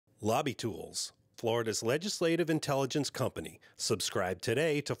Lobby Tools, Florida's legislative intelligence company. Subscribe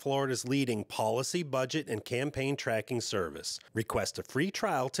today to Florida's leading policy, budget, and campaign tracking service. Request a free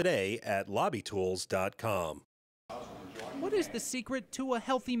trial today at lobbytools.com. What is the secret to a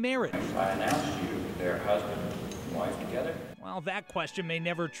healthy marriage? I announced you, they're husband and wife together. While that question may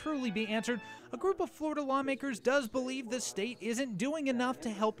never truly be answered, a group of Florida lawmakers does believe the state isn't doing enough to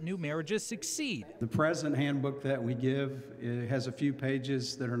help new marriages succeed. The present handbook that we give, it has a few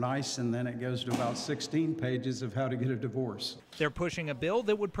pages that are nice, and then it goes to about 16 pages of how to get a divorce. They're pushing a bill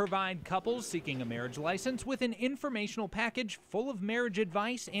that would provide couples seeking a marriage license with an informational package full of marriage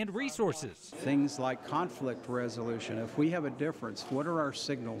advice and resources. Things like conflict resolution. If we have a difference, what are our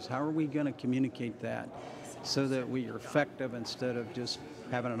signals? How are we going to communicate that so that we are effective instead of just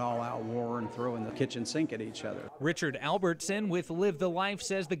having an all-out war and throwing the kitchen sink at each other? Richard Albertson with Live the Life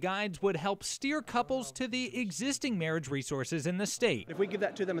says the guides would help steer couples to the existing marriage resources in the state. If we give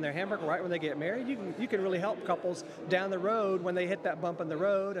that to them in their handbook right when they get married, you can really help couples down the road when they hit that bump in the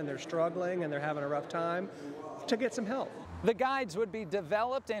road and they're struggling and they're having a rough time to get some help. The guides would be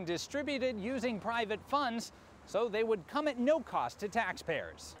developed and distributed using private funds, so they would come at no cost to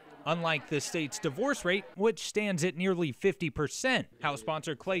taxpayers. Unlike the state's divorce rate, which stands at nearly 50%. House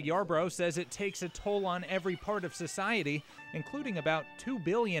sponsor Clay Yarbrough says it takes a toll on every part of society, including about $2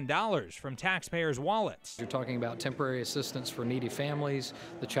 billion from taxpayers' wallets. You're talking about temporary assistance for needy families,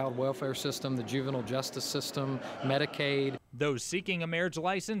 the child welfare system, the juvenile justice system, Medicaid. Those seeking a marriage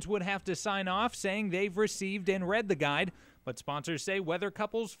license would have to sign off saying they've received and read the guide, but sponsors say whether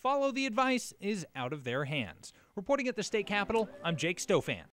couples follow the advice is out of their hands. Reporting at the state capitol, I'm Jake Stofan.